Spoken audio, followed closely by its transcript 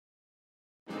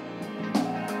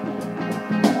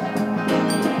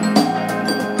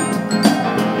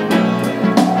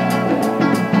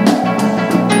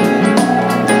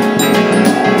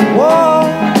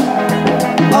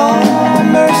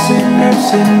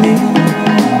mercy me.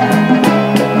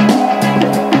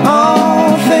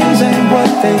 All things ain't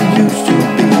what they used to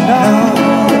be. No,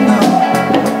 no.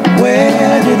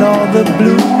 Where did all the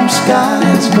blue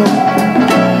skies go?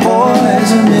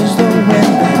 Poison is the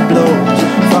wind that blows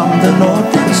from the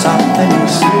north and south and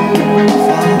east.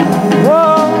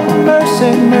 Oh,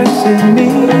 mercy, mercy me.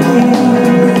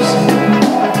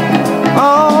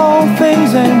 All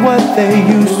things ain't what they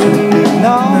used to be.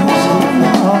 No,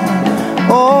 no.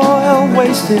 Oil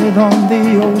wasted on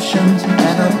the oceans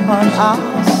and upon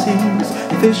our seas.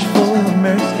 Fish full of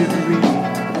mercury.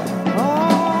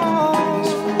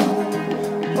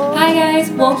 Hi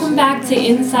guys, welcome back to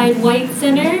Inside White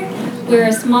Center. We're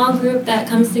a small group that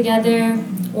comes together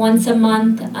once a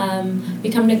month. We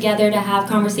come together to have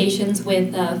conversations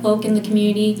with folk in the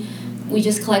community. We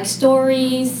just collect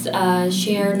stories,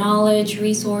 share knowledge,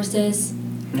 resources.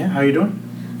 Yeah, how you doing?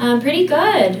 Pretty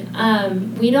good.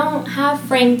 We don't have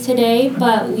Frank today,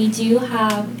 but we do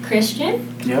have Christian.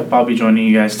 Yep, I'll be joining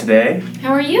you guys today.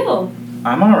 How are you?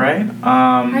 I'm alright.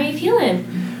 How are you feeling?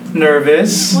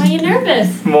 Nervous. Why are you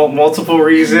nervous? Multiple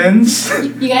reasons.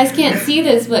 You guys can't see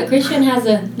this, but Christian has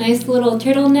a nice little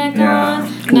turtleneck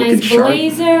on, nice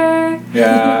blazer.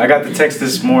 Yeah, I got the text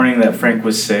this morning that Frank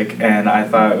was sick, and I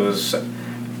thought it was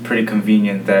pretty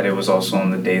convenient that it was also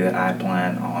on the day that I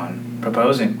plan on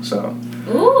proposing. So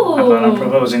Ooh. I plan on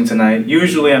proposing tonight.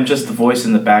 Usually I'm just the voice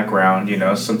in the background, you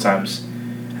know, sometimes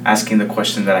asking the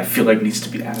question that I feel like needs to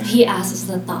be asked. He asks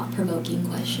the thought-provoking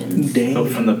questions. So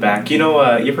from the back. You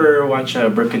know, you ever watch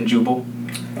Brook and Jubal?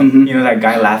 Mm-hmm. You know that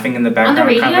guy laughing in the background? On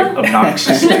the radio? Kind of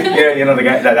obnoxious. Yeah, you know the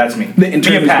guy? That's me. The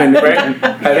intern Pat, right?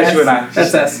 That's you and I.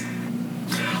 That's us.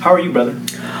 How are you, brother?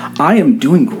 I am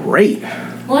doing great.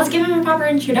 Well, let's give him a proper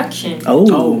introduction.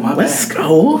 Oh, my let's bad.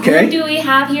 go. Okay. Who do we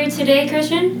have here today,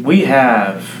 Christian? We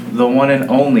have the one and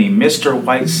only Mr.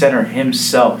 White Center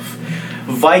himself.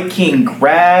 Viking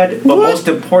grad, but most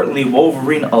importantly,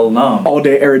 Wolverine alum. All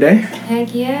day, every day.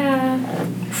 Heck yeah.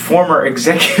 Former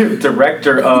executive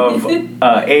director of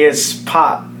AS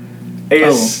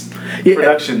Productions.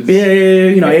 Yeah,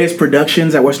 you know, AS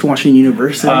Productions at Western Washington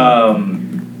University.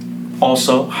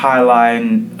 Also,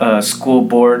 Highline School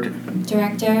Board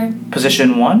Director.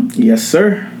 Position 1. Yes,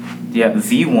 sir. Yeah,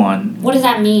 the one. What does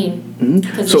that mean?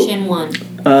 Mm-hmm. Position 1.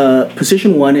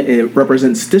 Position 1, it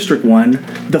represents District 1,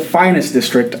 the finest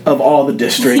district of all the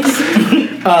districts,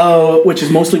 which is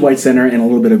mostly White Center and a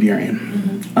little bit of Urian.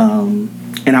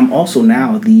 Mm-hmm. And I'm also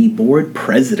now the board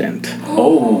president.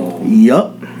 Oh.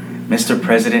 Yup. Mr.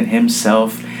 President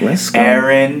himself. Let's go.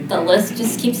 Aaron The list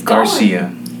just keeps going.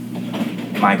 Garcia.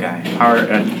 My guy.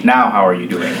 How are you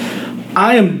doing?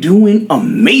 I am doing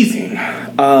amazing.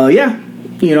 Yeah.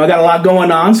 You know, I got a lot going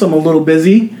on, so I'm a little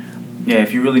busy. Yeah,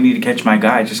 if you really need to catch my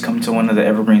guy, just come to one of the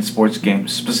Evergreen sports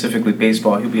games, specifically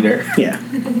baseball. He'll be there. Yeah.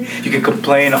 You can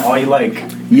complain all you like.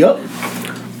 Yup.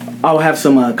 I'll have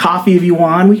some coffee if you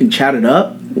want. We can chat it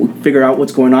up. We'll figure out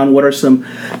what's going on. What are some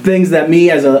things that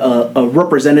me as a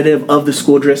representative of the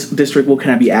school district, what can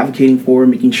I be advocating for,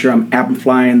 making sure I'm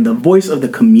amplifying the voice of the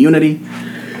community,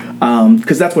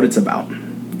 because that's what it's about.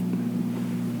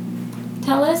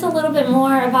 Tell us a little bit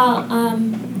more about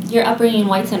your upbringing in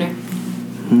White Center.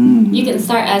 You can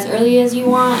start as early as you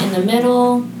want, in the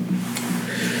middle.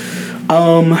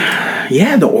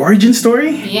 Yeah, the origin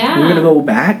story. Yeah. We're gonna go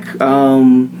back.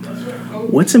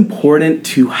 What's important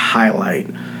to highlight?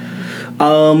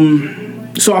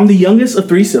 So I'm the youngest of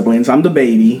 3 siblings. I'm the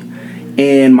baby.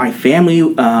 And my family,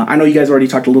 I know you guys already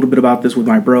talked a little bit about this with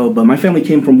my bro, but my family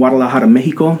came from Guadalajara,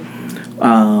 Mexico,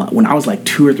 when I was like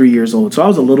 2 or 3 years old. So I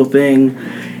was a little thing.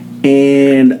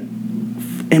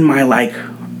 And in my like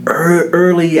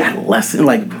early adolescent,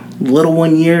 like little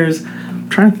 1 years, I'm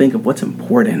trying to think of what's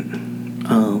important.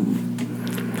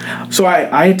 So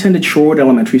I attended Shorewood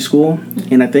Elementary School,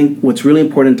 and I think what's really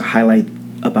important to highlight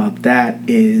about that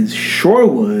is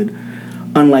Shorewood,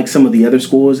 unlike some of the other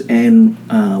schools in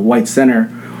White Center,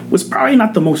 was probably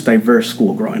not the most diverse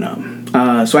school growing up.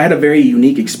 So I had a very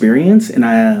unique experience, and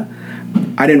I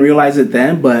didn't realize it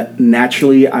then, but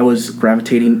naturally I was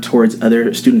gravitating towards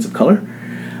other students of color.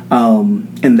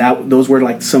 And those were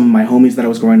like some of my homies that I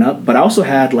was growing up. But I also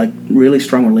had like really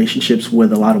strong relationships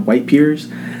with a lot of white peers.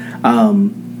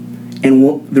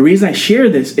 The reason I share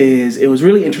this is it was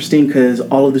really interesting because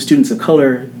all of the students of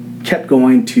color kept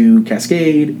going to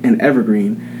Cascade and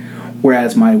Evergreen,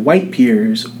 whereas my white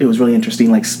peers, it was really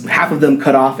interesting. Like half of them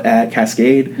cut off at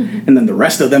Cascade, and then the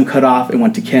rest of them cut off and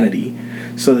went to Kennedy.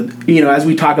 So, you know, as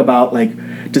we talk about like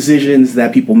decisions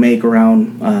that people make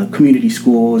around community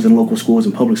schools and local schools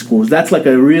and public schools, that's like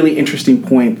a really interesting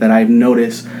point that I've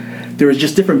noticed. There was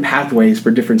just different pathways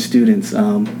for different students.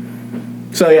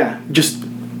 So yeah, just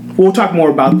we'll talk more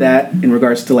about that in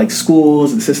regards to like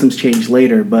schools and systems change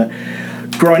later. But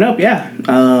growing up,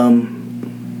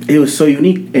 it was so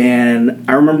unique. And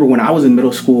I remember when I was in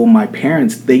middle school, my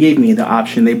parents, they gave me the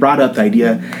option. They brought up the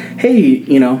idea, hey,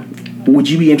 would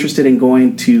you be interested in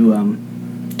going to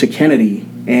Kennedy?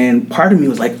 And part of me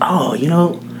was like, oh,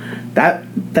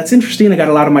 that's interesting. I got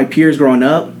a lot of my peers growing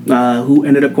up who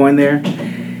ended up going there.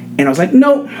 And I was like,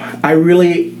 no, I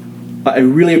really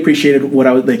appreciated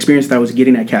the experience that I was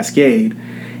getting at Cascade.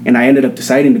 And I ended up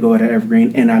deciding to go at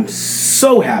Evergreen. And I'm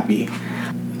so happy.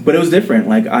 But it was different.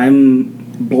 Like, I'm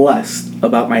blessed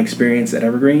about my experience at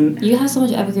Evergreen. You have so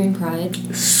much Evergreen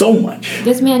pride. So much.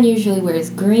 This man usually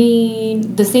wears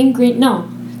green, the same green. No,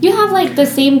 you have like the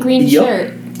same green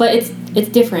shirt, but it's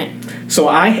different. So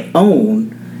I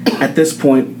own at this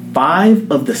point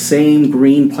 5 of the same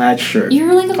green plaid shirt.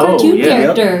 You're like a cartoon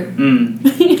character.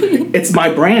 Yep. It's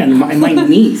my brand. My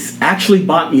niece actually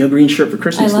bought me a green shirt for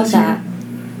Christmas this year. I love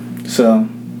that. So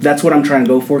that's what I'm trying to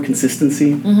go for,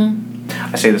 consistency. Mm-hmm.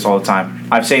 I say this all the time.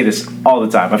 I say this all the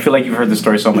time. I feel like you've heard this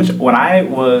story so much. When I'm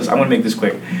going to make this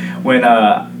quick. When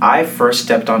I first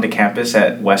stepped onto campus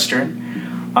at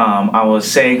Western, I was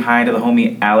saying hi to the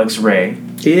homie Alex Ray.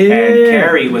 Yeah. And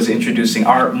Carrie was introducing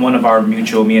one of our me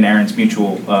and Aaron's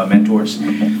mutual mentors.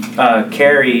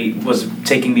 Carrie was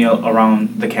taking me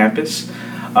around the campus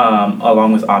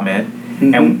along with Ahmed.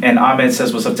 Mm-hmm. And Ahmed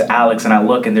says what's up to Alex, and I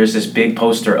look, and there's this big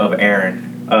poster of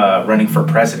Aaron running for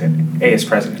president, AS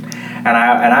president. And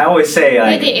I always say,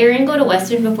 like, did Aaron go to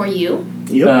Western before you?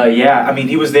 Yep. Yeah, I mean,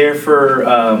 he was there for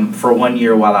 1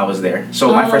 year while I was there.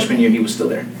 So my freshman year, he was still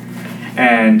there.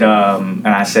 And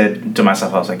I said to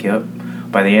myself, I was like, yep,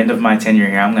 by the end of my tenure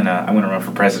here, I'm gonna run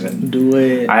for president. Do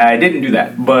it. I didn't do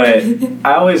that, but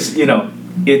I always,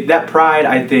 that pride,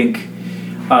 I think,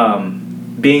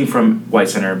 being from White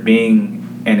Center,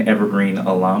 being an Evergreen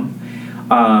alum,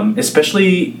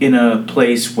 especially in a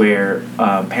place where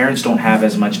parents don't have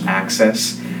as much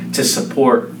access to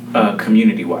support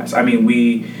community-wise. I mean,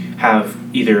 we have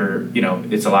either,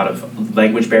 it's a lot of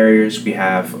language barriers. We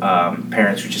have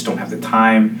parents who just don't have the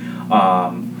time.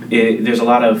 There's a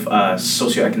lot of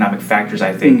socioeconomic factors,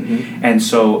 I think. Mm-hmm. And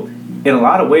so in a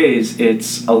lot of ways,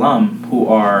 it's alum who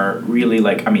are really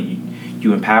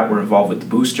you and Pat were involved with the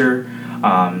Booster,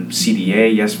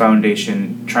 CDA, Yes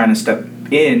Foundation, trying to step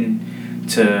in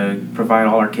to provide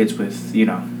all our kids with,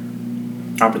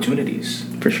 opportunities.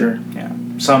 For sure. Yeah.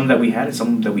 Some that we had and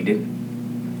some that we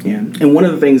didn't. Yeah. And one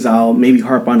of the things I'll maybe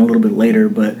harp on a little bit later,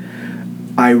 but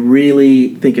I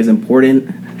really think is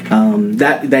important,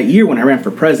 that year when I ran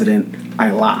for president,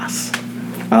 I lost.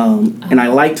 And I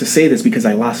like to say this because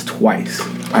I lost twice.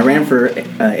 I ran for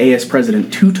AS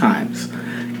president 2 times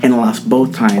and I lost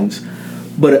both times.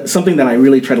 But something that I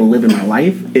really try to live in my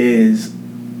life is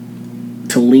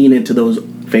to lean into those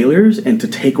failures and to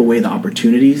take away the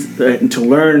opportunities and to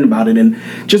learn about it and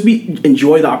just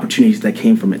enjoy the opportunities that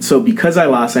came from it. So because I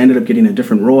lost, I ended up getting a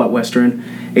different role at Western,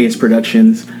 AS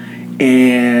Productions.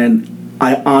 And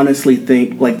I honestly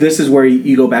think, this is where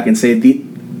you go back and say,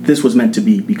 this was meant to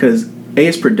be, because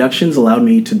AS Productions allowed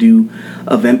me to do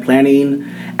event planning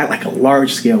at a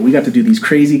large scale. We got to do these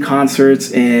crazy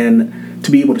concerts, and to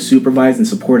be able to supervise and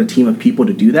support a team of people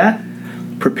to do that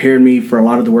prepared me for a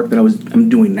lot of the work that I'm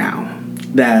doing now.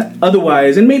 That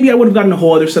otherwise, and maybe I would have gotten a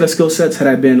whole other set of skill sets had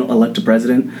I been elected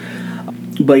president.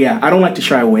 But yeah, I don't like to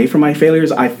shy away from my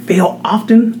failures. I fail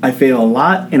often. I fail a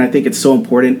lot, and I think it's so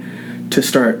important to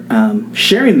start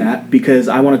sharing that, because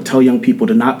I want to tell young people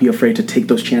to not be afraid to take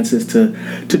those chances,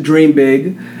 to dream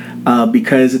big,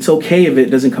 because it's okay if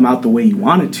it doesn't come out the way you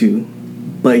want it to,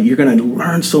 but you're going to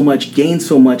learn so much, gain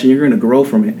so much, and you're going to grow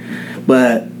from it.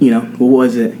 But, what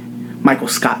was it? Michael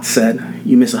Scott said,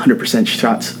 you miss 100%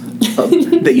 shots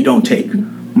that you don't take.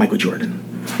 Michael Jordan.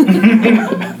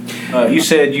 You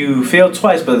said you failed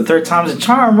twice, but the third time's a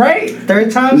charm, right?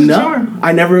 Third time's a charm.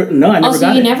 I never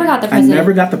got it. You never got the presidency. I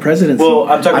never got the presidency. Well,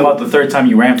 I'm talking about the third time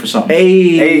you ran for something.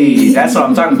 Hey, that's what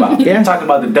I'm talking about. Yeah. I'm talking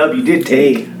about the W you did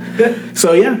take.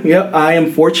 So I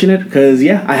am fortunate because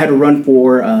I had to run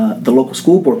for the local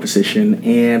school board position.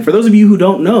 And for those of you who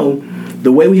don't know,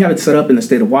 the way we have it set up in the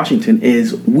state of Washington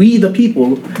is we, the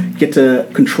people, get to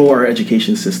control our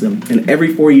education system. And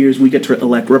every 4 years, we get to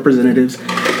elect representatives.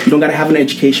 You don't got to have an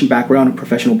education background, a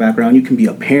professional background. You can be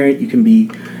a parent. You can be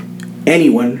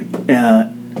anyone,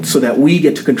 so that we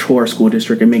get to control our school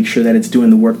district and make sure that it's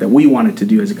doing the work that we want it to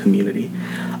do as a community.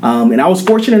 And I was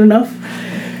fortunate enough.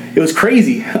 It was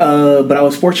crazy, but I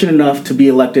was fortunate enough to be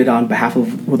elected on behalf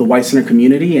of the White Center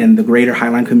community and the greater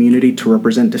Highline community to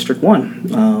represent District 1.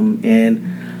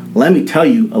 And let me tell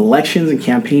you, elections and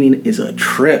campaigning is a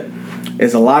trip.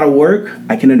 It's a lot of work.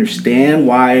 I can understand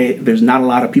why there's not a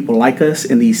lot of people like us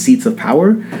in these seats of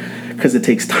power, because it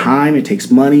takes time, it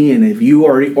takes money, and if you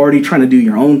are already trying to do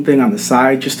your own thing on the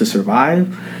side just to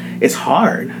survive, it's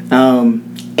hard.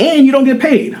 And you don't get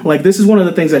paid. Like, this is one of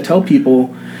the things I tell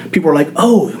people. People are like,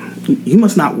 oh, you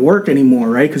must not work anymore,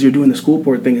 right? Because you're doing the school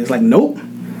board thing. It's like, nope.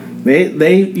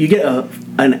 You get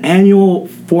an annual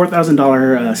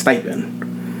 $4,000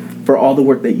 stipend for all the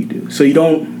work that you do. So you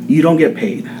don't get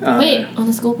paid. Wait, on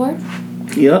the school board?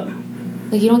 Yep.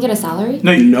 Like, you don't get a salary?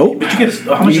 No, Nope. But you get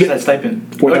how much is that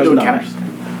stipend? $4,000.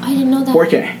 I didn't know that.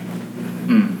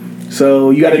 4K.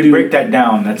 So you got to If you break that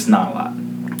down, that's not a lot.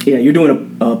 Yeah, you're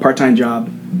doing a part-time job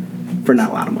for not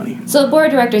a lot of money. So the board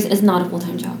of directors is not a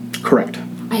full-time job? Correct.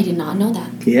 I did not know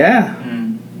that. Yeah.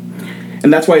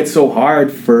 And that's why it's so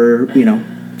hard for,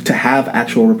 to have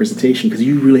actual representation, because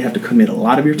you really have to commit a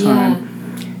lot of your time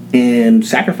and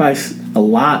sacrifice a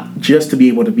lot just to be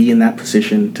able to be in that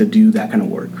position to do that kind of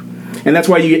work. And that's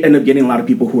why you end up getting a lot of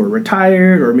people who are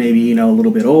retired or maybe, a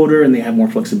little bit older and they have more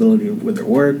flexibility with their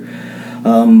work.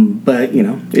 But,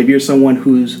 if you're someone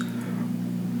who's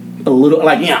a little,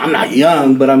 I'm not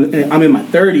young, but I'm in my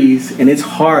 30s, and it's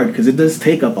hard because it does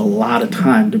take up a lot of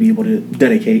time to be able to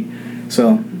dedicate.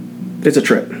 So it's a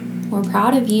trip. We're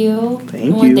proud of you. Thank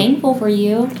you. We're thankful for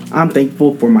you. I'm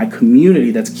thankful for my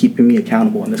community that's keeping me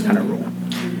accountable in this kind of role.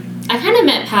 I kind of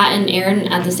met Pat and Aaron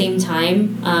at the same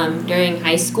time during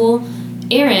high school.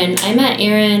 I met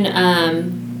Aaron,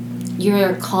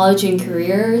 your college and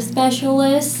career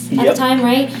specialist at the time,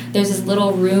 right? There's this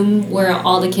little room where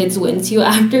all the kids went to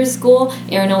after school.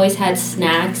 Aaron always had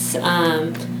snacks.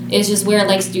 It's just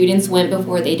where students went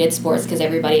before they did sports, because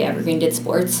everybody at Evergreen did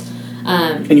sports.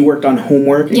 And you worked on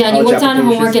homework? And you worked on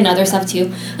homework and other stuff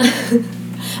too.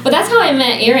 But that's how I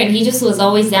met Aaron. He just was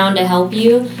always down to help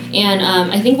you. And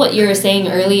I think what you were saying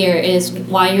earlier is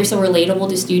why you're so relatable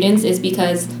to students is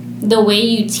because the way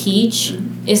you teach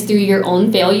is through your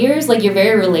own failures. You're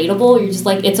very relatable. You're just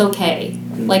it's okay.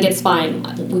 It's fine.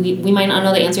 We might not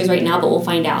know the answers right now, but we'll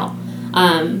find out.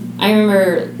 I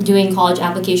remember doing college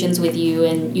applications with you,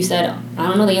 and you said, I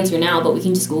don't know the answer now, but we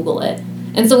can just Google it.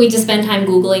 And so we just spend time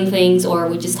Googling things, or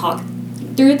we just talk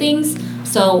through things.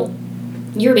 So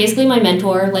you're basically my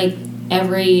mentor,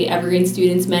 every Evergreen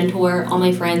student's mentor, all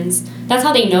my friends. That's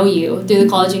how they know you, through the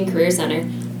College and Career Center.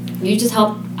 You just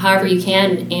help however you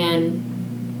can,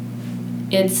 and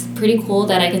it's pretty cool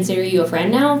that I consider you a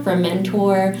friend now, from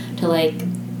mentor to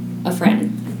a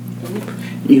friend.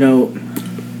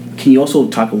 Can you also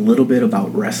talk a little bit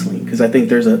about wrestling? Because I think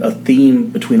there's a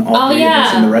theme between all three of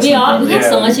us in the wrestling program. We have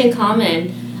so much in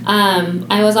common.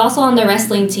 I was also on the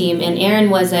wrestling team, and Aaron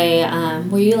was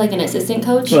were you an assistant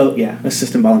coach? Well, yeah,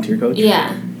 assistant volunteer coach.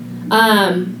 Yeah.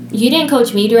 You didn't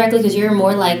coach me directly because you were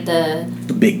more the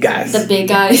big guys. The big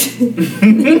guys.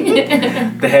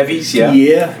 The heavies, yeah.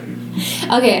 Yeah.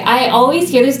 Okay, I always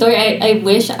hear this story. I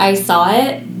wish I saw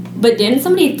it, but didn't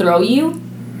somebody throw you?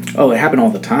 Oh, it happened all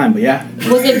the time, but yeah.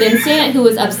 Was it Vincent who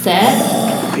was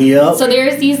upset? Yep. So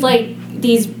there's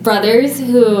these brothers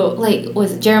who,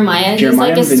 was it Jeremiah?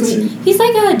 Jeremiah He's and Vincent. He's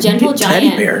a gentle giant.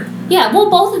 Teddy bear. Yeah, well,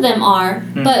 both of them are,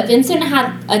 but Vincent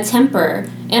had a temper.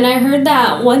 And I heard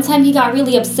that one time he got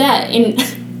really upset, and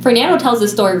Fernando tells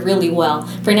this story really well.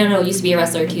 Fernando used to be a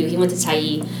wrestler too. He went to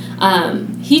Tai.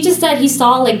 He just said he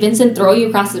saw Vincent throw you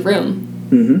across the room.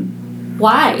 Mm-hmm.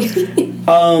 Why?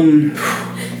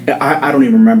 I don't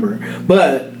even remember.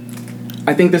 But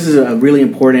I think this is a really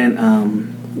important,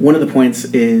 one of the points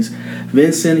is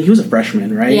Vincent, he was a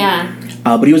freshman, right? Yeah.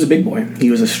 But he was a big boy. He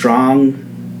was a strong,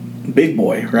 big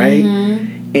boy, right?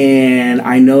 Mm-hmm. And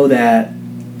I know that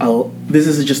this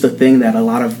is just a thing that a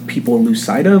lot of people lose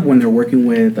sight of when they're working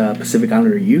with Pacific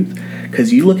Islander youth.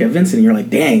 Because you look at Vincent and you're like,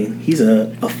 dang, he's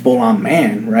a full-on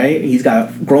man, right? He's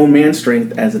got grown man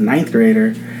strength as a 9th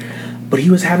grader. But he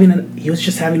was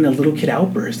just having a little kid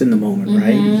outburst in the moment,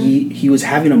 right? He was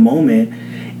having a moment,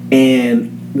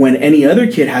 and when any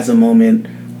other kid has a moment,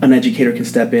 an educator can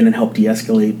step in and help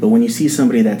de-escalate. But when you see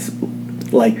somebody that's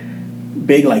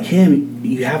big like him,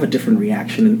 you have a different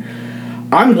reaction. And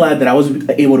I'm glad that I was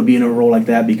able to be in a role like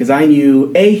that, because I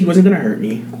knew A, he wasn't going to hurt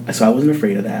me, so I wasn't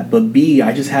afraid of that. But B,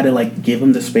 I just had to give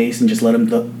him the space and just let him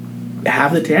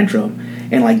have the tantrum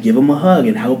and give him a hug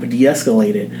and help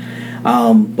de-escalate it.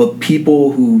 But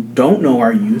people who don't know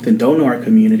our youth and don't know our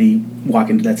community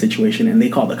walk into that situation and they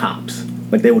call the cops.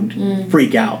 They would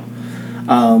freak out.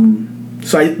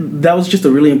 So that was just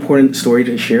a really important story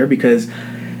to share, because,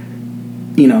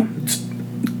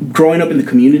 growing up in the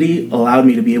community allowed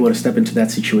me to be able to step into that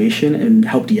situation and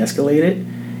help de-escalate it.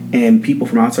 And people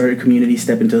from outside the community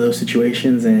step into those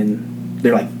situations and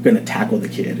they're like going to tackle the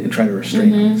kid and try to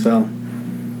restrain him. So,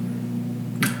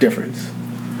 difference.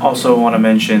 Also, want to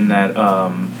mention that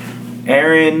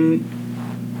Aaron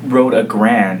wrote a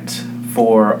grant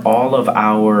for all of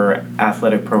our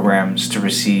athletic programs to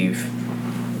receive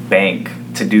bank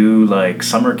to do like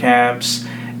summer camps,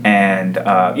 and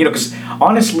because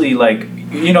honestly, like,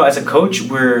 as a coach,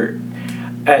 we're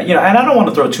and I don't want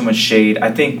to throw too much shade.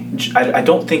 I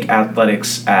don't think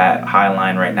athletics at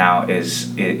Highline right now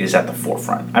is at the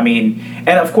forefront. I mean,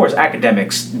 and of course,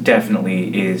 academics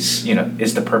definitely is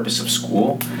the purpose of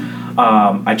school.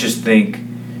 I just think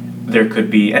there could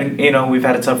be, and we've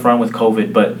had a tough run with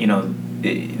COVID, but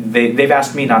they've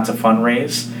asked me not to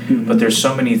fundraise, but there's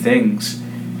so many things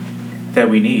that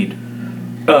we need.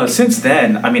 Since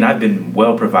then, I mean, I've been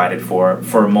well provided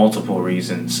for multiple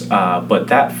reasons. But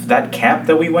that camp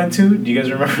that we went to, do you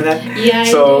guys remember that? Yeah,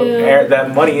 so I do.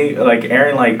 That money, like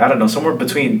Aaron, like I don't know, somewhere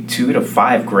between $2,000 to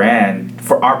 $5,000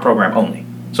 for our program only.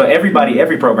 So every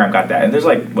program got that, and there's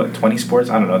like 20 sports.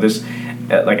 I don't know. There's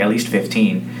like at least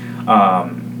 15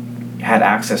 had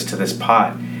access to this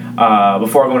pot.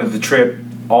 Before going to the trip,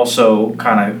 also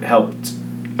kind of helped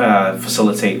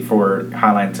facilitate for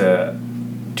Highline to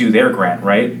do their grant,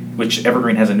 right? Which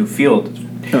Evergreen has a new field,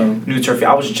 new turf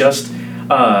field. I was just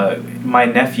my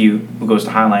nephew who goes to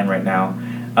Highline right now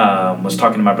was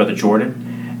talking to my brother Jordan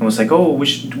and was like, "Oh, we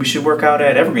should work out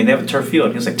at Evergreen. They have a turf field."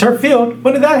 And he was like, "Turf field?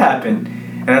 When did that happen?"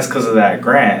 And that's because of that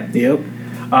grant. Yep.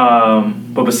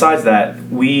 But besides that,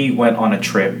 we went on a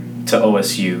trip to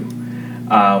OSU.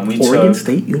 Oregon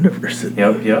State University.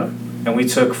 Yep. And we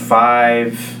took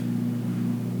five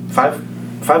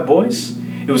boys.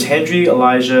 It was Hendry,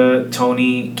 Elijah,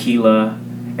 Tony, Keela,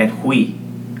 and Hui.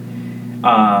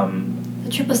 The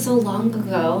trip was so long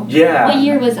ago. Yeah. What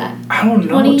year was that? I don't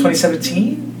know.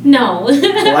 2017? No.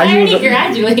 I already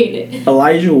graduated.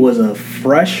 Elijah was a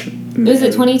freshman. Was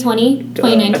it 2020?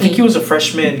 2019? I think he was a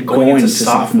freshman going into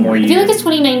sophomore year. I feel like it's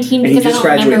 2019 and because he just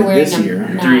I don't remember wearing this year.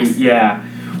 mask. Yeah.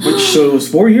 So it was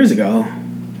 4 years ago,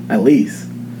 at least.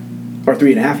 Or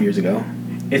 3.5 years ago.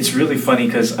 It's really funny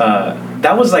because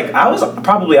that was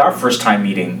probably our first time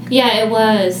meeting. Yeah, it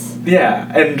was. Yeah,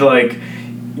 and like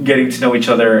getting to know each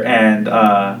other, and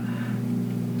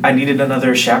I needed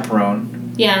another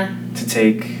chaperone. Yeah. To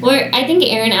take. Or I think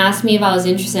Aaron asked me if I was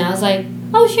interested. I was like,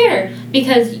 "Oh, sure,"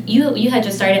 because you had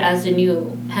just started as the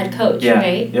new head coach,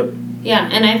 right? Yep. Yeah,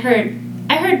 and I heard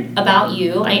about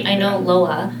you. I know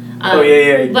Loa.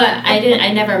 Yeah. But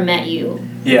I never met you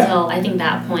until I think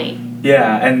that point.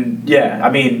 Yeah, and I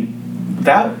mean,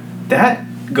 that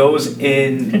goes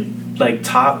in like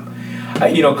top.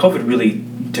 COVID really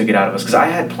took it out of us because I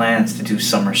had plans to do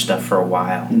summer stuff for a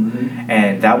while,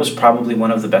 and that was probably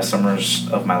one of the best summers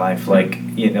of my life. Like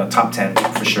top 10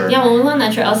 for sure. Yeah, when we went on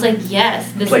that trip, I was like,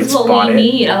 yes, this Played is what Spot we It.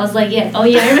 need. I was like, yeah, oh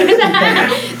yeah, I remember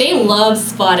that. They love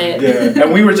Spot It. Yeah,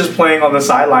 and we were just playing on the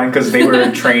sideline because they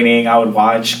were training. I would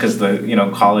watch because the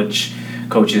college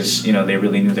coaches, they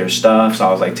really knew their stuff, so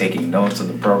I was like taking notes of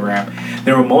the program.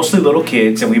 They were mostly little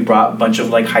kids, and we brought a bunch of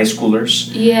like high schoolers.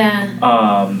 Yeah.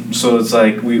 So it's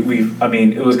like I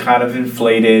mean, it was kind of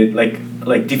inflated, like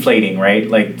deflating, right?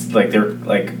 Like they're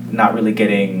like not really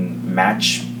getting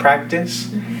match practice,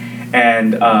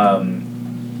 and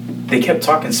they kept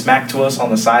talking smack to us on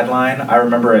the sideline. I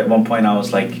remember at one point I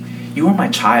was like, "You are my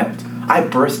child. I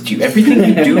birthed you. Everything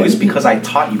you do is because I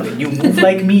taught you it. You move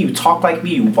like me, you talk like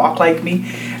me, you walk like me."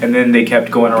 And then they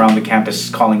kept going around the campus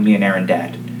calling me and Aaron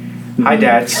dad. Hi,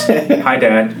 dads. Hi,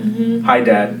 dad. Hi,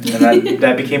 dad. And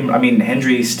that became, I mean,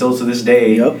 Hendry still to this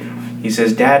day, he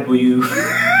says, "Dad, will you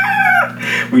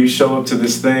show up to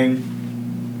this thing?"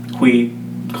 Hui,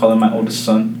 calling my oldest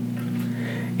son.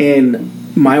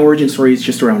 And my origin story is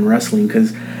just around wrestling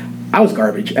because I was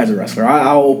garbage as a wrestler.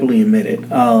 I'll openly admit it.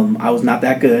 I was not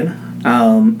that good.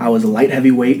 I was a light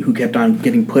heavyweight who kept on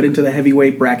getting put into the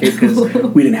heavyweight bracket because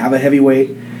we didn't have a heavyweight.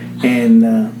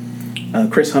 And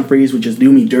Chris Humphreys would just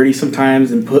do me dirty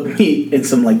sometimes and put me in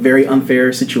some like very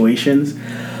unfair situations.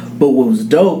 But what was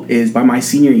dope is by my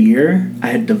senior year, I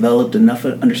had developed enough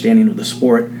understanding of the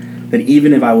sport that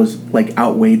even if I was like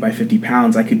outweighed by 50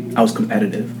 pounds, I was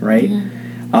competitive, right?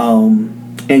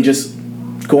 And just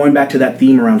going back to that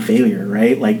theme around failure,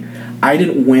 right? Like I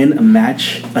didn't win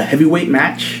a heavyweight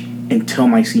match until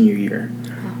my senior year,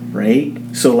 right?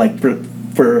 So like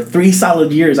for 3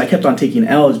 solid years, I kept on taking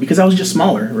L's because I was just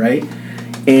smaller, right?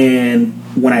 And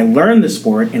when I learned the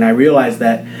sport and I realized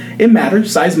that it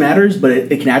matters, size matters, but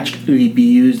it can actually be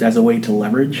used as a way to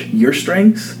leverage your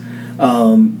strengths.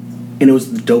 And it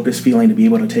was the dopest feeling to be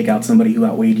able to take out somebody who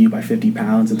outweighed you by 50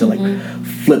 pounds and to like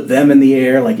flip them in the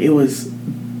air. Like it was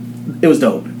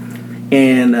dope.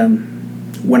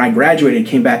 And when I graduated,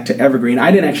 came back to Evergreen,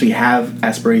 I didn't actually have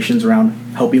aspirations around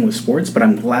helping with sports, but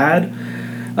I'm glad.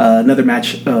 Another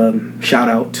match, shout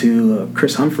out to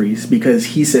Chris Humphreys, because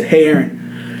he said, hey,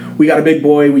 Aaron, we got a big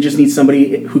boy. We just need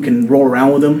somebody who can roll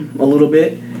around with him a little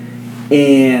bit.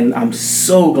 And I'm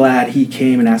so glad he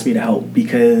came and asked me to help,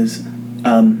 because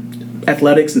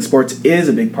athletics and sports is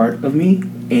a big part of me,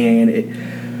 and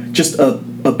it just a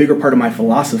bigger part of my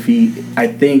philosophy. I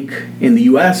think in the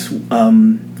U.S.,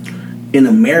 in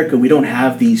America, we don't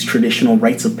have these traditional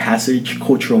rites of passage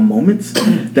cultural moments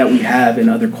that we have in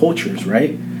other cultures,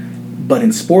 right? But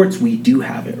in sports, we do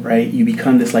have it, right? You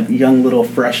become this like young little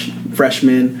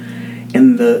freshman,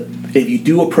 and if you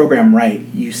do a program right,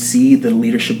 you see the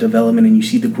leadership development and you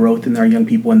see the growth in our young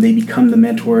people, and they become the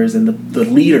mentors and the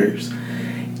leaders.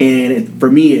 And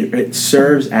for me, it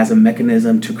serves as a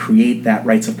mechanism to create that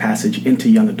rites of passage into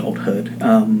young adulthood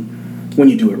when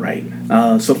you do it right.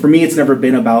 So for me, it's never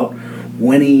been about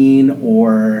winning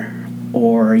or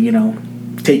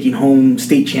taking home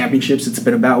state championships. It's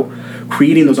been about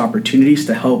creating those opportunities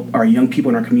to help our young people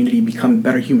in our community become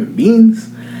better human beings,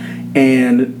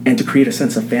 and to create a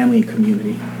sense of family and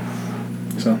community.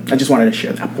 So I just wanted to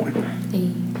share that point.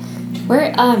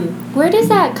 Where does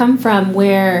that come from?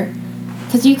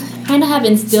 Because you kind of have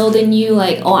instilled in you,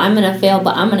 like, oh, I'm going to fail,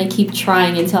 but I'm going to keep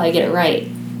trying until I get it right.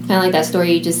 Kind of like that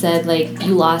story you just said, like,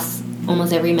 you lost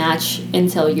almost every match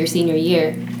until your senior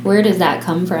year. Where does that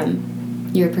come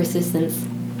from, your persistence?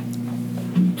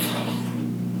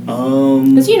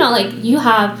 Because, you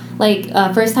have,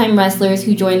 first-time wrestlers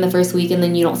who join the first week and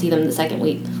then you don't see them the second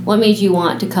week. What made you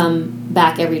want to come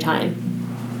back every time?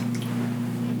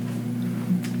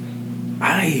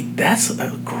 That's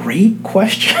a great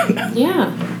question.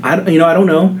 Yeah. I don't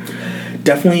know.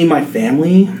 Definitely my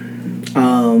family.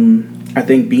 I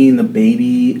think being the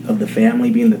baby of the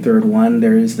family, being the third one,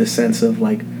 there is this sense of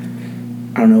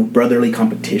brotherly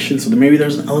competition. So maybe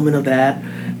there's an element of that.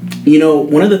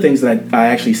 One of the things that I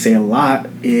actually say a lot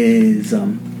is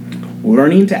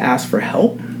learning to ask for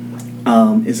help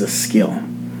is a skill.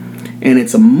 And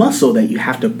it's a muscle that you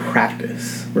have to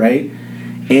practice, right?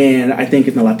 And I think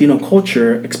in the Latino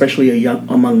culture, especially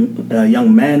among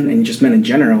young men and just men in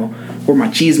general, we're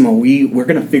machismo. We're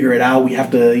going to figure it out. We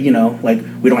have to, we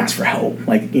don't ask for help.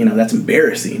 That's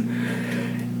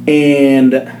embarrassing.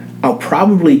 And I'll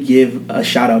probably give a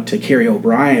shout out to Carrie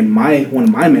O'Brien, one of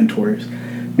my mentors,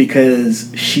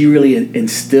 because she really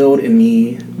instilled in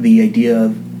me the idea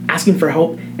of asking for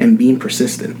help and being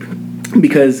persistent.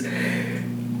 Because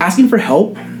asking for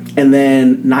help and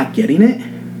then not getting it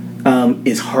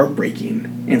is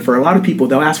heartbreaking. And for a lot of people,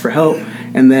 they'll ask for help,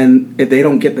 and then if they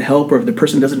don't get the help, or if the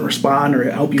person doesn't respond or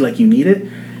help you like you need it,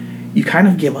 you kind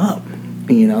of give up,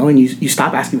 and you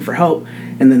stop asking for help,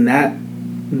 and then that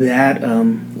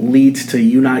leads to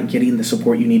you not getting the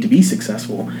support you need to be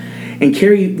successful. And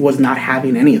Carrie was not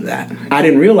having any of that. I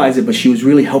didn't realize it, but she was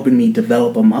really helping me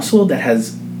develop a muscle that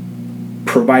has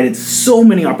provided so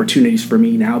many opportunities for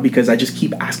me now, because I just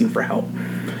keep asking for help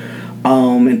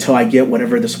until I get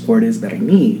whatever the support is that I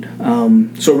need.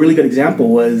 So a really good example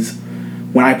was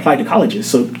when I applied to colleges.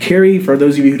 So Carrie, for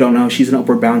those of you who don't know, she's an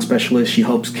Upward Bound specialist. She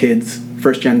helps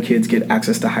first-gen kids get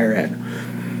access to higher ed.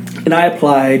 And I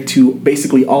applied to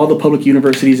basically all the public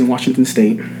universities in Washington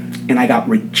State, and I got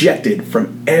rejected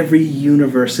from every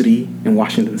university in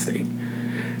Washington State.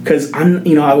 Because I'm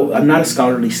not a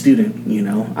scholarly student,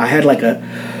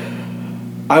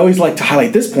 I always like to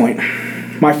highlight this point.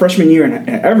 My freshman year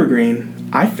at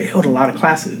Evergreen, I failed a lot of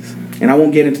classes. And I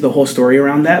won't get into the whole story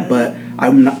around that, but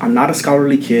I'm not a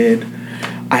scholarly kid.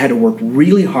 I had to work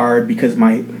really hard because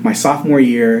my sophomore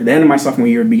year, the end of my sophomore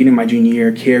year, beginning of my junior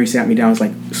year, Carrie sat me down and was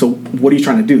like, so what are you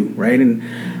trying to do, right? And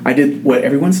I did what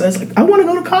everyone says, I want to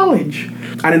go to college.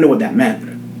 I didn't know what that meant.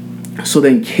 So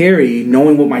then Carrie,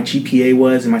 knowing what my GPA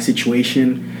was and my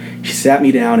situation, she sat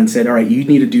me down and said, all right, you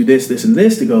need to do this, this, and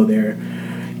this to go there.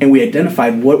 And we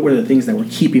identified what were the things that were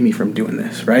keeping me from doing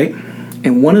this, right?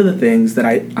 And one of the things that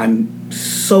I'm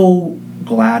so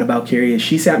glad about Carrie is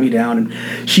she sat me down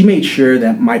and she made sure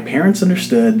that my parents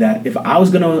understood that if I was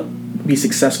going to be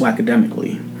successful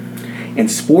academically,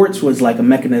 and sports was like a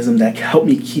mechanism that helped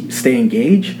me stay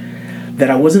engaged,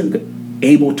 that I wasn't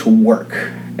able to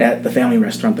work at the family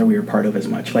restaurant that we were part of as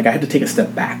much. I had to take a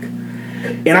step back.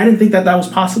 And I didn't think that was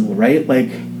possible, right?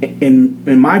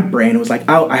 In my brain, it was like,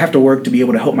 I have to work to be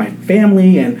able to help my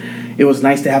family, and it was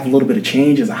nice to have a little bit of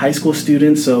change as a high school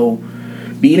student. So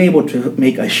being able to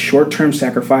make a short-term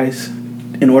sacrifice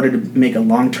in order to make a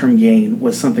long-term gain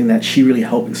was something that she really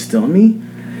helped instill in me.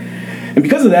 And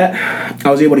because of that,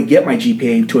 I was able to get my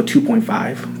GPA to a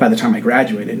 2.5 by the time I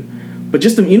graduated. But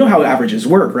just, how averages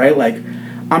work, right?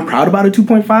 I'm proud about a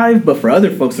 2.5, but for other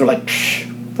folks, they're like,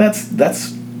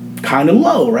 that's kind of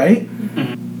low, right?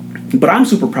 Mm-hmm. But I'm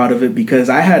super proud of it because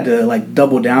I had to like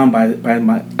double down by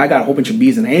I got a whole bunch of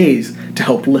B's and A's to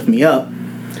help lift me up.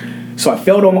 So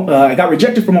I got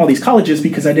rejected from all these colleges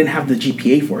because I didn't have the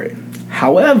GPA for it.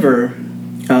 However,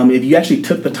 if you actually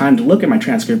took the time to look at my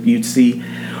transcript, you'd see,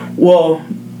 well,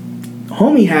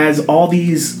 homie has all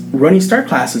these Running Start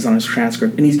classes on his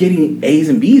transcript, and he's getting A's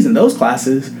and B's in those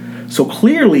classes. So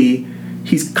clearly,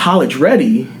 he's college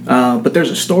ready, but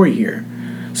there's a story here.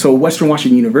 So Western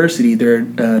Washington University, their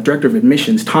director of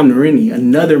admissions, Tom Narini,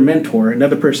 another mentor,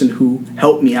 another person who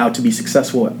helped me out to be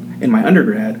successful in my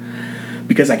undergrad,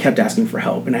 because I kept asking for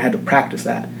help, and I had to practice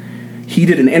that. He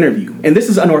did an interview, and this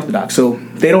is unorthodox, so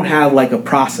they don't have like a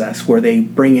process where they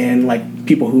bring in like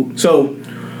people who. So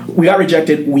we got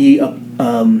rejected. We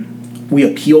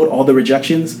appealed all the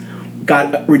rejections,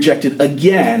 got rejected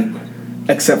again,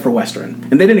 except for Western,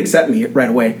 and they didn't accept me right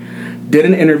away. Did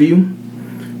an interview,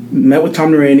 met with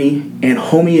Tom Narini, and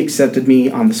homie accepted me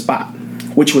on the spot,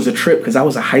 which was a trip because I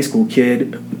was a high school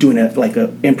kid doing a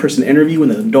in-person interview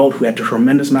with an adult who had a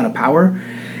tremendous amount of power.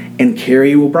 And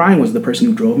Carrie O'Brien was the person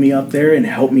who drove me up there and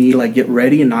helped me like get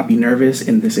ready and not be nervous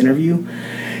in this interview.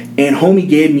 And homie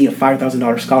gave me a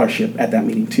 $5,000 scholarship at that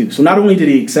meeting too. So not only did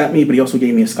he accept me, but he also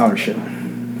gave me a scholarship.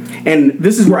 And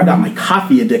this is where I got my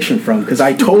coffee addiction from, because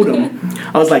I told him,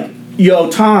 I was like, yo,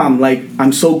 Tom, like,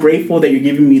 I'm so grateful that you're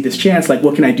giving me this chance. Like,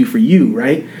 what can I do for you,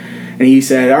 right? And he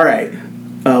said, all right,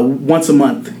 once a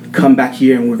month, come back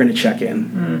here and we're going to check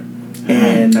in.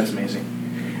 And that's amazing.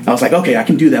 I was like, okay, I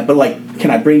can do that, but like, can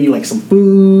I bring you like some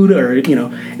food or, you know?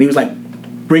 And he was like,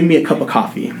 bring me a cup of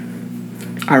coffee.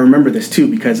 I remember this too,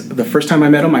 because the first time I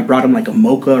met him, I brought him like a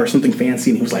mocha or something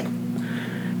fancy, and he was like,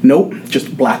 nope,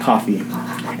 just black coffee.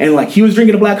 And like, he was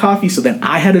drinking a black coffee, so then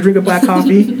I had to drink a black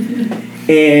coffee.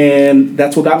 And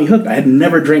that's what got me hooked. I had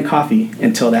never drank coffee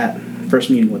until that first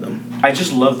meeting with him. I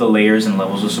just love the layers and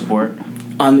levels of support.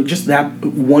 On just that,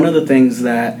 one of the things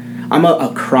that I'm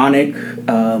a chronic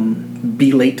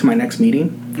be late to my next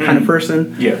meeting kind of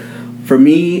person. Yeah. For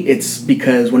me, it's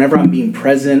because whenever I'm being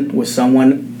present with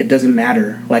someone, it doesn't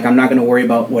matter. Like, I'm not going to worry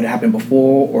about what happened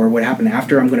before or what happened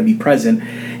after. I'm going to be present.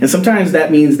 And sometimes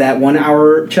that means that 1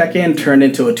 hour check-in turned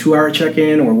into a 2 hour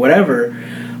check-in or whatever.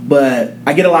 But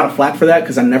I get a lot of flack for that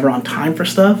because I'm never on time for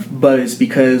stuff. But it's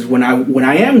because when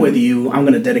I am with you, I'm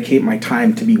going to dedicate my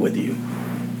time to be with you.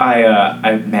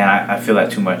 I feel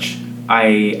that too much.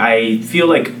 I feel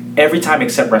like every time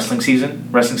except wrestling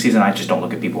season, I just don't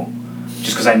look at people.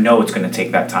 Just because I know it's going to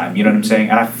take that time. You know what I'm saying?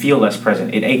 And I feel less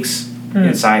present. It aches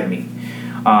inside me.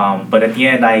 But at the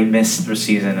end, I miss the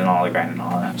season and all the grind and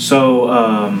all that.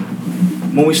 So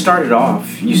when we started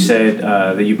off, you said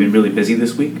that you've been really busy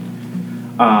this week.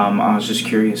 I was just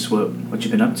curious what you've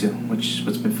been up to.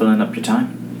 What's been filling up your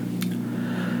time?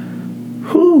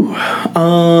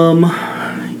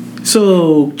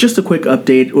 So just a quick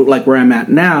update, like where I'm at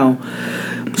now.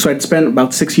 So I'd spent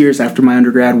about 6 years after my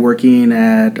undergrad working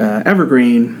at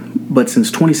Evergreen, but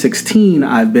since 2016,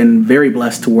 I've been very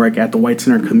blessed to work at the White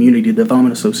Center Community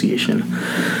Development Association.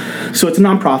 So it's a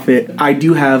nonprofit. I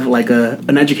do have like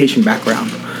an education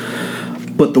background,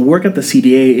 but the work at the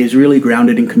CDA is really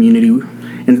grounded in community,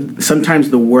 and sometimes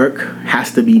the work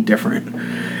has to be different.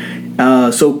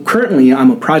 So currently, I'm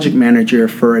a project manager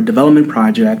for a development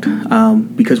project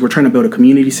because we're trying to build a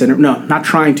community center. No, not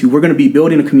trying to. We're going to be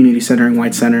building a community center in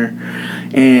White Center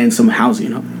and some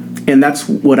housing. And that's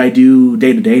what I do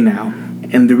day to day now.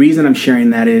 And the reason I'm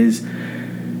sharing that is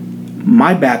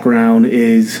my background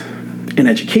is in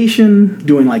education,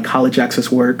 doing like college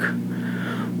access work.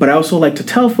 But I also like to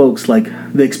tell folks like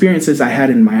the experiences I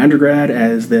had in my undergrad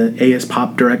as the AS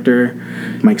Pop director,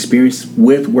 my experience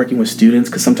with working with students,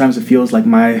 because sometimes it feels like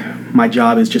my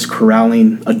job is just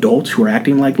corralling adults who are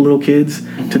acting like little kids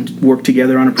to work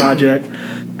together on a project.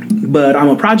 But I'm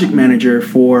a project manager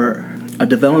for a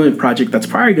development project that's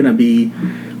probably going to be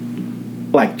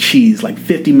like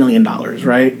 $50 million,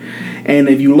 right? And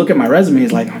if you look at my resume,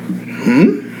 it's like,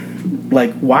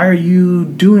 like, why are you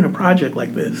doing a project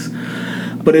like this?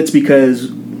 But it's because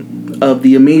of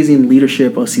the amazing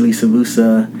leadership of Celie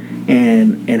Savusa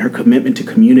and her commitment to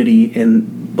community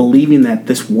and believing that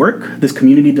this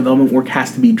community development work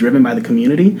has to be driven by the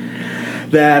community,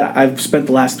 that I've spent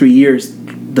the last 3 years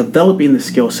developing the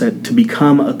skill set to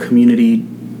become a community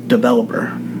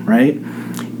developer, right?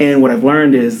 And what I've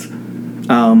learned is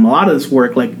a lot of this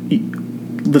work, like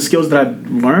the skills that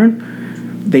I've learned,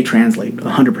 they translate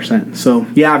 100%. So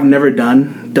yeah, I've never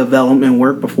done development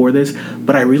work before this,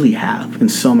 but I really have in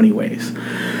so many ways.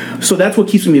 So that's what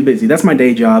keeps me busy. That's my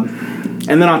day job.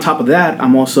 And then on top of that,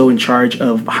 I'm also in charge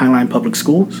of Highline Public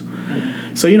Schools.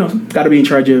 So, got to be in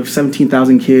charge of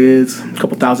 17,000 kids, a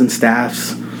couple thousand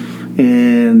staffs,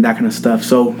 and that kind of stuff.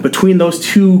 So between those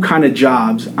two kind of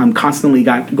jobs, I'm constantly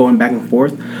going back and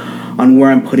forth on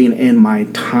where I'm putting in my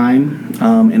time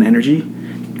and energy.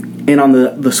 And on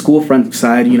the school front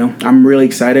side, I'm really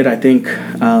excited. I think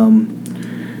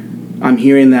I'm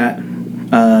hearing that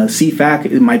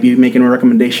CFAC might be making a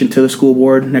recommendation to the school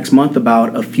board next month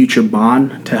about a future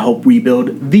bond to help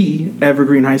rebuild the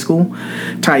Evergreen High School,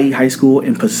 Tyee High School,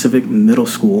 and Pacific Middle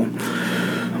School.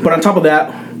 But on top of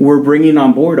that, we're bringing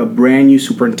on board a brand new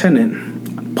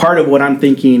superintendent. Part of what I'm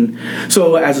thinking,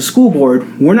 so as a school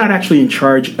board, we're not actually in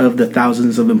charge of the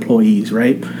thousands of employees,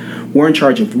 right? We're in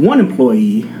charge of one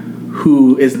employee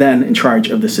who is then in charge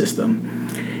of the system.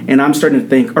 And I'm starting to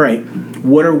think, all right,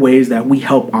 what are ways that we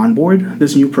help onboard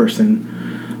this new person?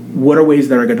 What are ways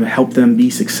that are going to help them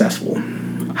be successful?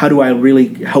 How do I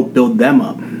really help build them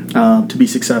up to be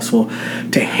successful,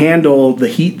 to handle the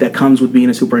heat that comes with being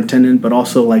a superintendent, but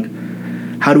also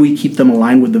how do we keep them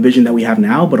aligned with the vision that we have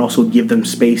now, but also give them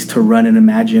space to run and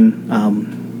imagine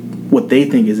what they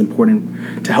think is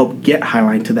important to help get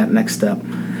Highline to that next step.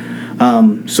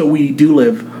 So we do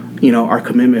live our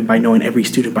commitment by knowing every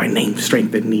student by name,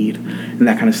 strength, and need, and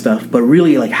that kind of stuff. But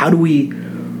really, how do we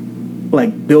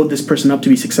build this person up to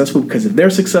be successful? Because if they're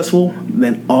successful,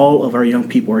 then all of our young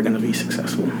people are going to be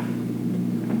successful.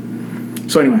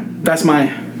 So anyway, that's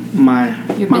my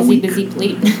Your my week. busy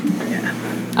plate.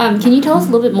 Yeah. Can you tell us a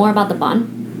little bit more about the bond?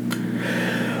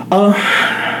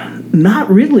 Not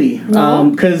really. No?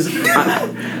 Because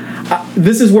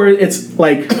this is where it's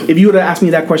if you would have asked me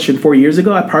that question 4 years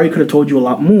ago, I probably could have told you a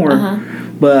lot more.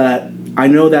 But I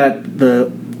know that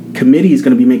the committee is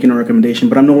going to be making a recommendation,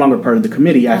 but I'm no longer part of the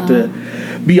committee. I have to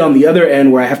be on the other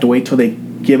end where I have to wait till they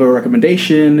give a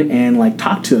recommendation and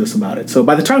talk to us about it. So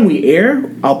by the time we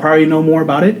air, I'll probably know more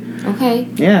about it. Okay.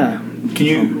 Yeah. Can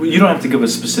you don't have to give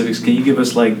us specifics. Can you give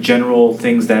us general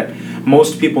things that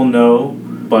most people know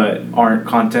but aren't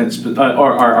content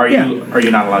or are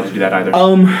you not allowed to do that either?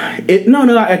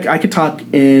 I could talk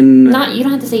in You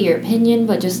don't have to say your opinion,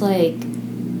 but just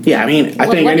yeah, I think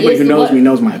anybody who knows me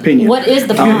knows my opinion. What is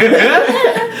the bond?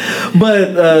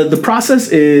 But the process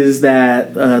is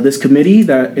that this committee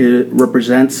that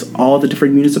represents all the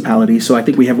different municipalities. So I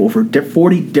think we have over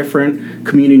 40 different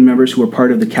community members who are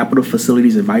part of the Capital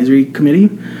Facilities Advisory Committee,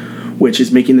 which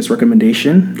is making this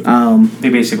recommendation. They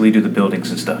basically do the buildings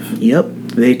and stuff. Yep.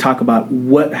 They talk about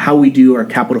how we do our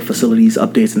capital facilities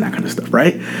updates and that kind of stuff,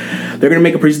 right? They're going to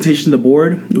make a presentation to the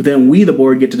board. Then we, the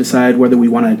board, get to decide whether we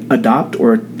want to adopt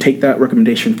or take that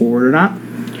recommendation forward or not.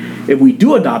 If we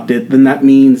do adopt it, then that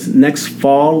means next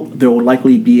fall there will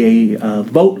likely be a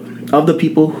vote of the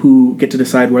people who get to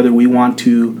decide whether we want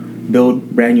to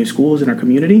build brand new schools in our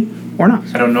community or not.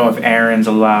 I don't know if Aaron's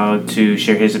allowed to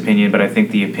share his opinion, but I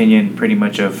think the opinion pretty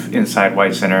much of Inside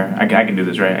White Center, I can do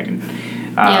this, right?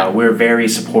 We're very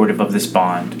supportive of this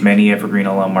bond. Many Evergreen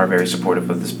alum are very supportive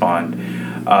of this bond.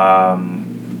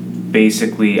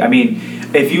 Basically,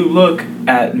 if you look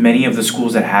at many of the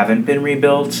schools that haven't been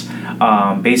rebuilt,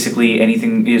 basically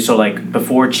anything,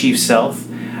 before Chief South,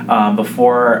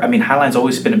 Highline's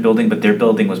always been a building, but their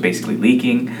building was basically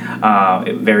leaking,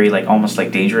 very almost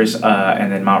dangerous,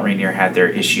 and then Mount Rainier had their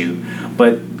issue.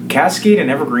 But Cascade and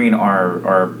Evergreen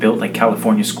are built like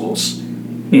California schools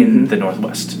in the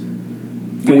Northwest.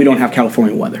 And we don't have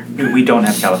California weather. We don't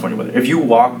have California weather. If you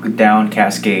walk down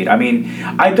Cascade, I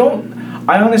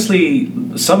honestly,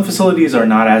 some facilities are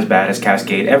not as bad as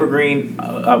Cascade. Evergreen,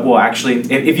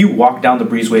 if you walk down the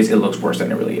breezeways, it looks worse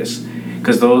than it really is.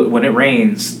 Because when it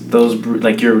rains,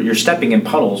 you're stepping in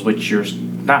puddles, which you're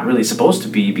not really supposed to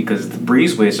be, because the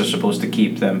breezeways are supposed to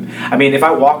keep them. If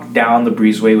I walk down the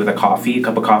breezeway with a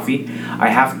cup of coffee, I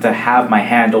have to have my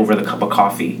hand over the cup of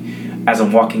coffee as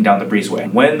I'm walking down the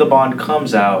breezeway. When the bond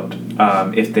comes out,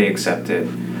 if they accept it,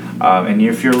 and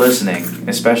if you're listening,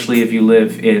 especially if you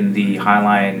live in the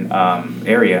Highline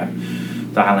area,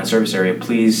 the Highline service area,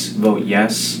 please vote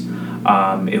yes.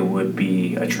 It would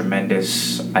be a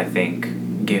tremendous, I think,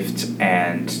 gift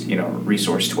and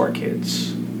resource to our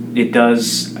kids. It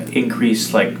does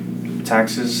increase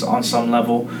taxes on some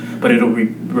level, but it'll be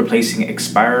replacing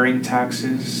expiring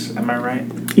taxes. Am I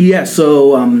right? Yeah,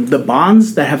 so the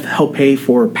bonds that have helped pay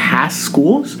for past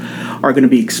schools are going to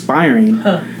be expiring.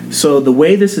 So the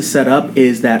way this is set up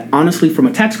is that, honestly, from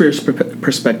a taxpayer's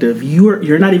perspective,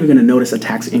 you're not even going to notice a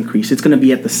tax increase. It's going to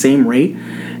be at the same rate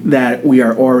that we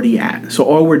are already at. So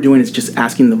all we're doing is just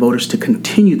asking the voters to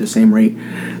continue the same rate.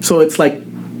 So it's one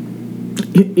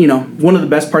of the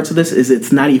best parts of this is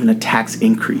it's not even a tax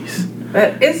increase.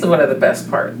 That is one of the best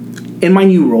parts. in my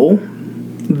new role,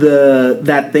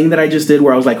 that thing that I just did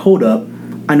where I was like, hold up,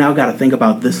 I now got to think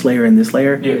about this layer and this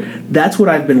layer. Yeah. That's what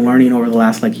I've been learning over the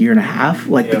last like year and a half.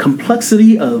 Like the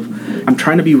complexity of, I'm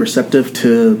trying to be receptive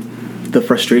to the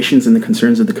frustrations and the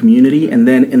concerns of the community. And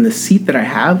then in the seat that I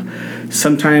have,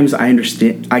 sometimes I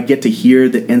understand, I get to hear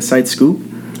the inside scoop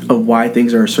of why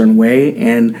things are a certain way.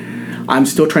 And I'm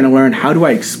still trying to learn, how do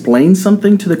I explain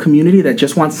something to the community that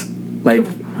just wants like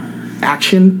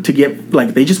action to get,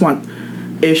 like they just want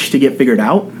ish to get figured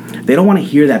out. They don't want to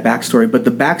hear that backstory, but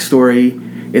the backstory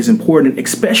is important,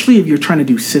 especially if you're trying to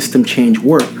do system change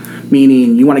work,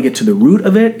 meaning you want to get to the root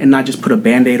of it and not just put a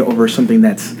Band-Aid over something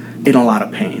that's in a lot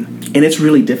of pain. And it's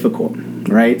really difficult,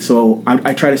 right? So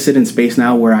I try to sit in space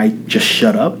now where I just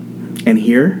shut up and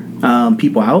hear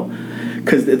people out,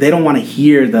 because they don't want to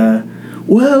hear the,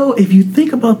 well, if you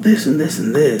think about this and this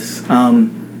and this.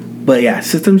 But yeah,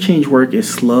 system change work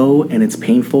is slow and it's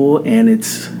painful and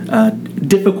it's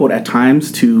difficult at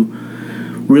times to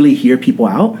really hear people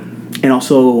out and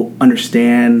also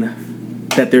understand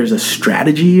that there's a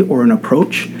strategy or an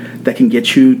approach that can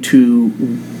get you to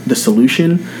the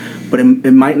solution, but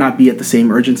it might not be at the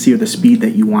same urgency or the speed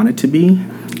that you want it to be.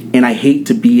 And I hate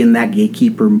to be in that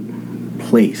gatekeeper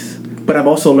place. But I've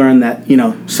also learned that, you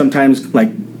know, sometimes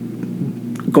like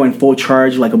going full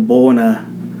charge like a bull in a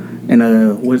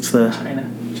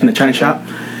China shop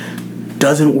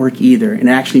doesn't work either, and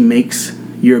it actually makes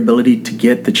your ability to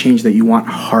get the change that you want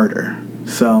harder.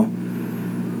 So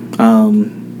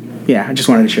yeah, I just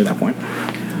wanted to share that point.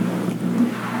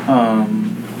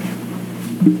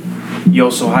 You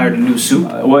also hired a new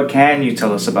soup. What can you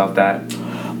tell us about that?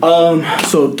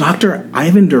 So Dr.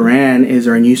 Ivan Duran is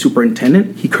our new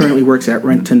superintendent. He currently works at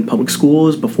Renton Public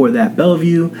Schools, before that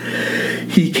Bellevue.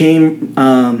 He came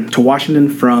to Washington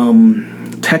from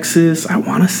Texas, I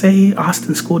want to say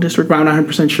Austin School District, but I'm not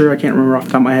 100% sure. I can't remember off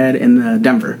the top of my head. And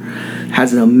Denver.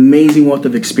 Has an amazing wealth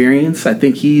of experience. I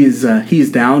think he's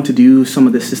down to do some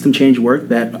of the system change work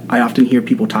that I often hear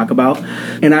people talk about.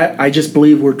 And I just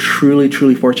believe we're truly,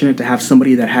 truly fortunate to have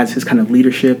somebody that has his kind of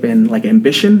leadership and like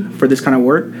ambition for this kind of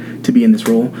work to be in this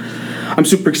role. I'm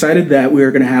super excited that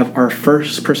we're going to have our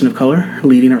first person of color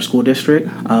leading our school district,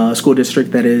 a school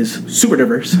district that is super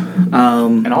diverse.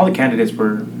 And all the candidates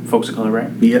were folks of color, right?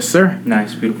 Yes, sir.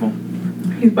 Nice, beautiful.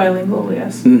 He's bilingual,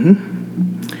 yes.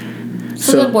 Mm-hmm.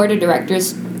 So the board of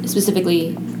directors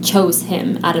specifically chose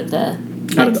him out of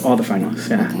all the finalists,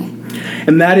 yeah. Okay.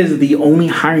 And that is the only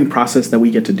hiring process that we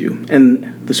get to do.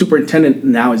 And the superintendent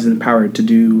now is empowered to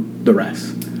do the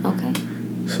rest. Okay.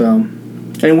 So,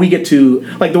 and we get to,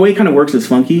 like, the way it kind of works is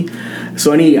funky.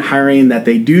 So any hiring that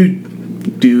they do,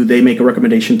 they make a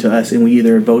recommendation to us, and we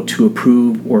either vote to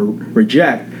approve or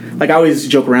reject. Like, I always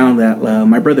joke around that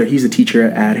my brother, he's a teacher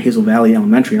at Hazel Valley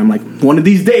Elementary, and I'm like, one of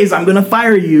these days I'm going to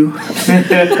fire you.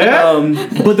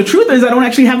 But the truth is I don't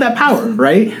actually have that power,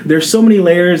 right? There's so many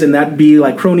layers, and that'd be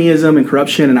like cronyism and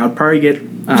corruption, and I would probably get,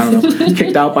 I don't know,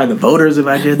 kicked out by the voters if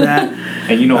I did that.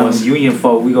 And you know, us union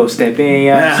folk, we go step in, you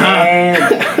know what I'm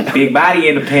saying? Big body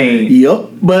in the pain. Yep.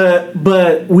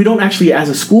 But we don't actually, as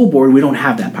a school board, we don't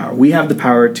have that power. We have the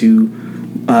power to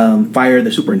fire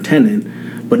the superintendent,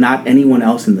 but not anyone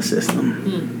else in the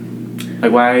system.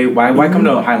 Like, why come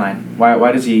to Highline?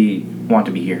 Why does he want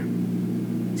to be here?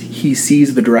 He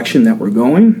sees the direction that we're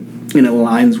going, and it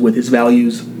aligns with his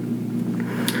values.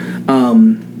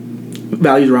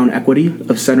 Values around equity,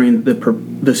 of centering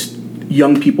the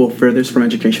young people furthest from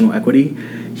educational equity.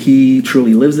 He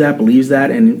truly lives that, believes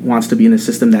that, and wants to be in a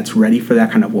system that's ready for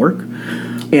that kind of work.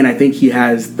 And I think he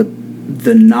has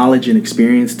the knowledge and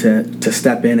experience to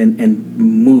step in and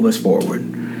move us forward.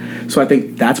 So I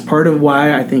think that's part of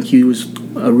why I think he was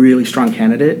a really strong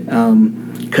candidate,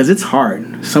 because it's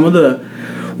hard. Some of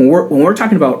when we're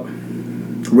talking about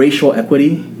racial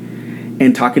equity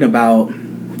and talking about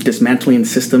dismantling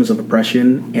systems of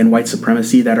oppression and white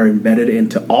supremacy that are embedded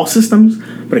into all systems,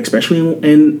 but especially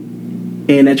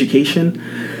in education,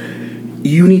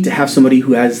 you need to have somebody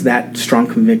who has that strong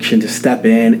conviction to step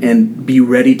in and be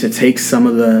ready to take some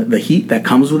of the heat that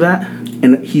comes with that.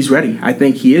 And he's ready. I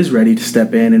think he is ready to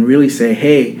step in and really say,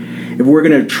 hey, if we're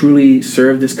going to truly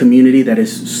serve this community that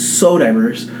is so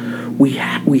diverse, we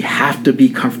have to be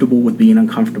comfortable with being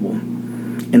uncomfortable.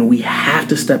 And we have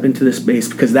to step into this space,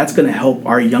 because that's going to help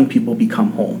our young people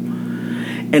become whole.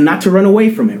 And not to run away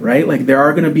from it, right? Like, there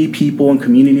are going to be people and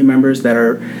community members that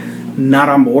are not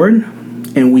on board,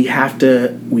 and we have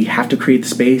to create the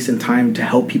space and time to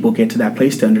help people get to that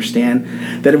place, to understand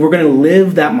that if we're going to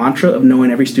live that mantra of knowing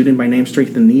every student by name,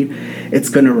 strength, and need, it's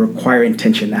going to require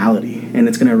intentionality, and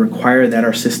it's going to require that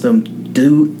our system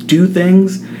do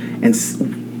things and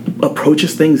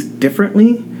approaches things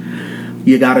differently.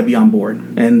 you got to be on board.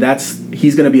 And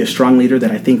he's going to be a strong leader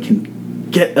that I think can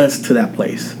get us to that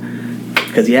place.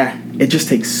 Because, it just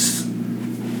takes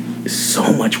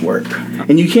so much work.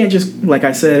 And you can't just, like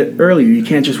I said earlier, you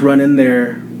can't just run in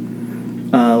there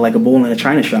like a bull in a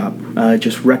china shop,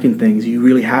 just wrecking things. You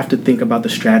really have to think about the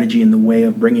strategy and the way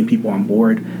of bringing people on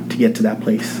board to get to that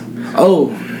place.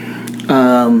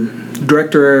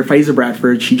 Director Faiza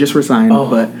Bradford, she just resigned,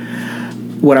 but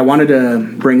what I wanted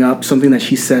to bring up, something that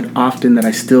she said often that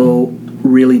I still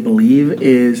really believe,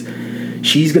 is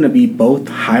she's going to be both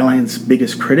Highline's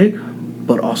biggest critic,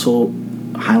 but also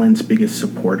Highline's biggest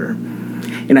supporter.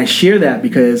 And I share that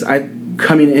because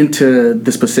coming into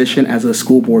this position as a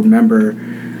school board member,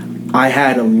 I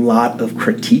had a lot of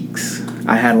critiques.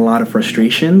 I had a lot of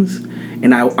frustrations,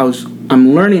 and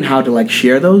I'm learning how to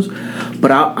share those,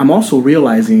 but I'm also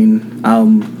realizing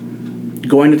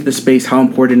going into the space how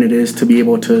important it is to be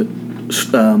able to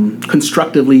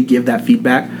constructively give that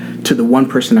feedback to the one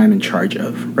person I'm in charge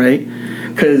of, right?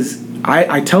 Because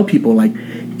I tell people,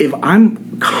 if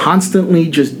I'm constantly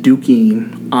just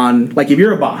duking on, if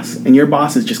you're a boss and your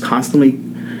boss is just constantly,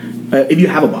 if you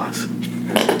have a boss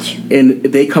and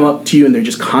they come up to you and they're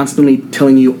just constantly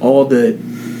telling you all the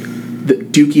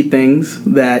dookie things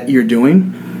that you're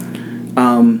doing,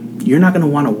 you're not going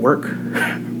to want to work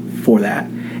for that.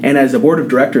 And as a board of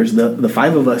directors, the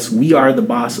five of us, we are the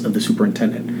boss of the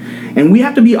superintendent. And we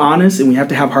have to be honest and we have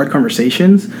to have hard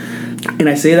conversations. And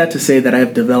I say that to say that I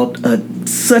have developed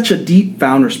such a deep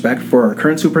found respect for our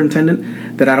current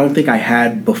superintendent that I don't think I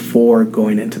had before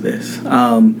going into this.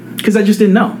 Because I just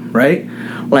didn't know, right?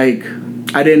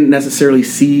 I didn't necessarily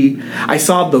I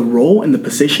saw the role and the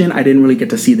position. I didn't really get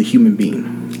to see the human being.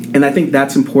 And I think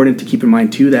that's important to keep in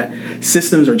mind too, that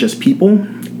systems are just people.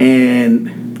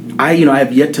 And I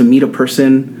have yet to meet a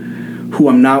person who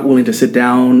I'm not willing to sit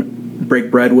down, break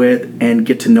bread with, and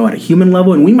get to know at a human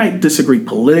level. And we might disagree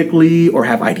politically or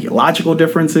have ideological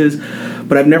differences,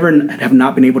 but have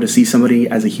not been able to see somebody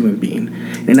as a human being.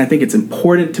 And I think it's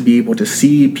important to be able to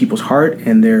see people's heart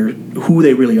and who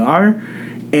they really are,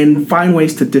 and find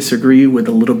ways to disagree with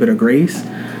a little bit of grace.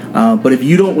 But if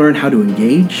you don't learn how to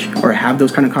engage or have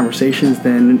those kind of conversations,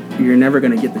 then you're never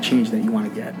going to get the change that you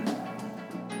want to get.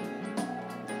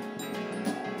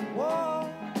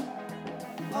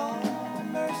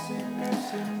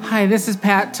 Hi, this is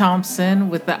Pat Thompson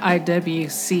with the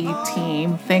IWC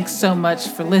team. Thanks so much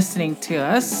for listening to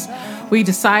us. We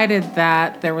decided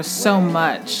that there was so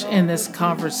much in this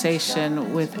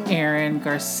conversation with Aaron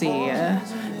Garcia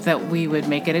that we would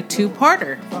make it a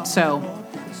two-parter. So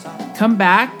come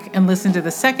back and listen to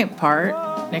the second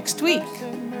part next week.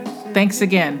 Thanks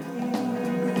again.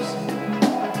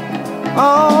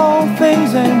 All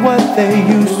things ain't what they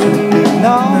used to be.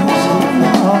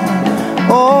 No.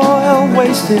 Oil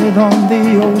wasted on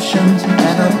the oceans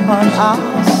and upon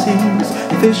our seas,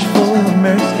 fish full of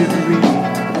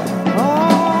mercury.